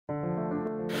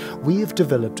we have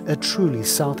developed a truly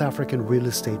South African real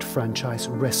estate franchise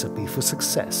recipe for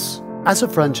success. As a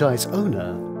franchise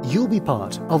owner, you'll be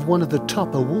part of one of the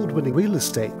top award-winning real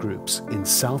estate groups in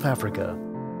South Africa.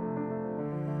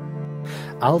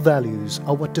 Our values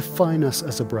are what define us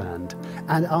as a brand,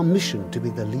 and our mission to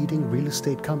be the leading real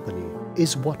estate company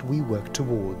is what we work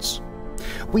towards.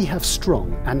 We have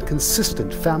strong and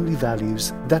consistent family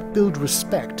values that build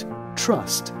respect,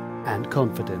 trust, and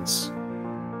confidence.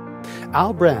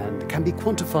 Our brand can be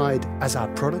quantified as our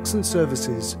products and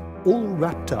services all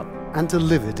wrapped up and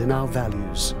delivered in our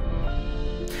values.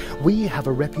 We have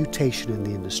a reputation in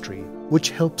the industry which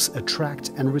helps attract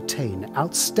and retain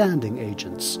outstanding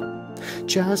agents.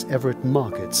 Chas Everitt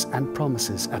markets and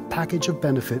promises a package of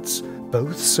benefits,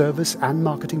 both service and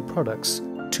marketing products,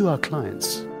 to our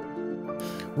clients.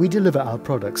 We deliver our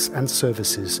products and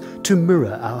services to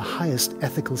mirror our highest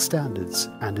ethical standards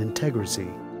and integrity.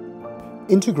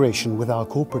 Integration with our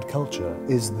corporate culture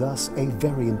is thus a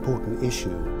very important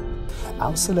issue.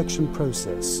 Our selection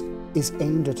process is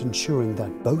aimed at ensuring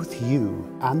that both you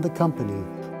and the company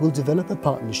will develop a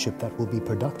partnership that will be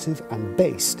productive and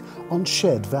based on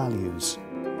shared values.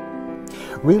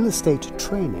 Real estate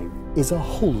training is a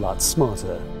whole lot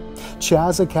smarter.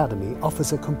 Chas Academy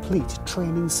offers a complete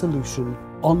training solution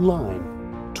online,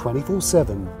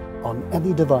 24/7, on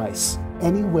any device,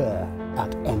 anywhere,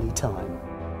 at any time.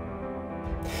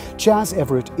 Chas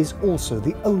Everitt is also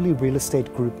the only real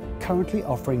estate group currently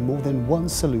offering more than one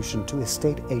solution to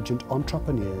estate agent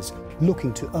entrepreneurs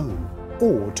looking to own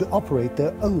or to operate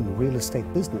their own real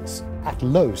estate business at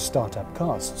low startup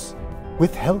costs.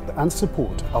 With help and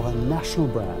support of a national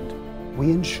brand,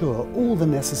 we ensure all the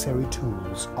necessary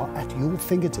tools are at your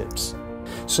fingertips,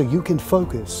 so you can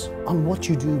focus on what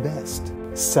you do best,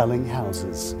 selling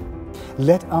houses.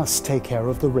 Let us take care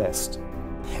of the rest.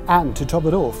 And to top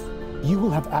it off, you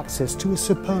will have access to a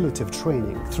superlative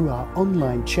training through our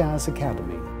online Chas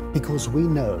Academy, because we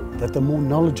know that the more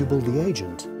knowledgeable the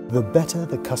agent, the better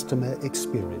the customer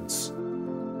experience.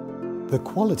 The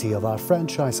quality of our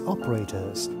franchise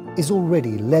operators is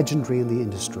already legendary in the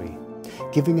industry,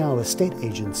 giving our estate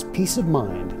agents peace of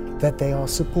mind that they are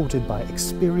supported by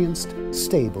experienced,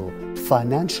 stable,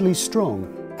 financially strong,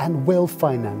 and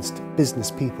well-financed business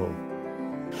people.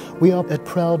 We are a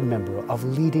proud member of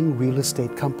leading real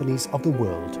estate companies of the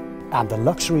world and the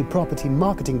luxury property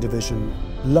marketing division,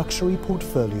 Luxury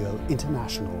Portfolio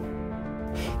International.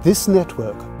 This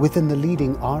network within the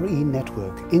leading RE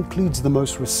network includes the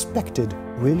most respected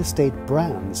real estate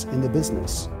brands in the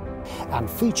business and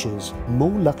features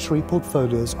more luxury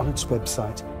portfolios on its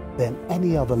website than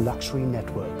any other luxury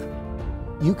network.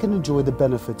 You can enjoy the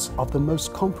benefits of the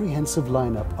most comprehensive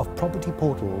lineup of property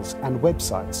portals and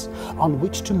websites on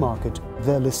which to market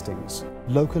their listings,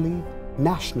 locally,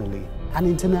 nationally, and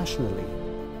internationally.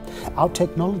 Our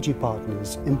technology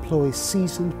partners employ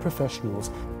seasoned professionals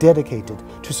dedicated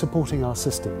to supporting our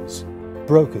systems,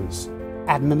 brokers,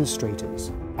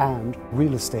 administrators, and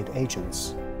real estate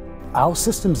agents. Our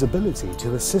system's ability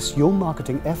to assist your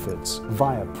marketing efforts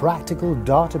via practical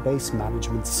database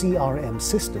management CRM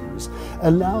systems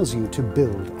allows you to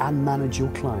build and manage your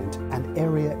client and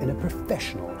area in a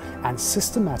professional and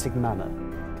systematic manner,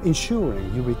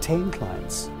 ensuring you retain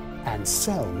clients and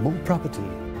sell more property.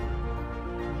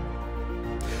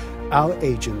 Our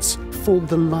agents form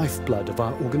the lifeblood of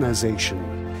our organization,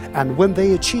 and when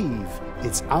they achieve,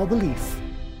 it's our belief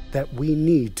that we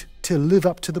need to live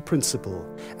up to the principle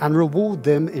and reward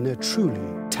them in a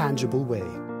truly tangible way.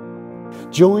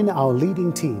 Join our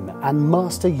leading team and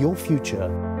master your future.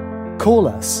 Call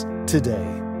us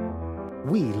today.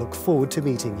 We look forward to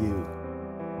meeting you.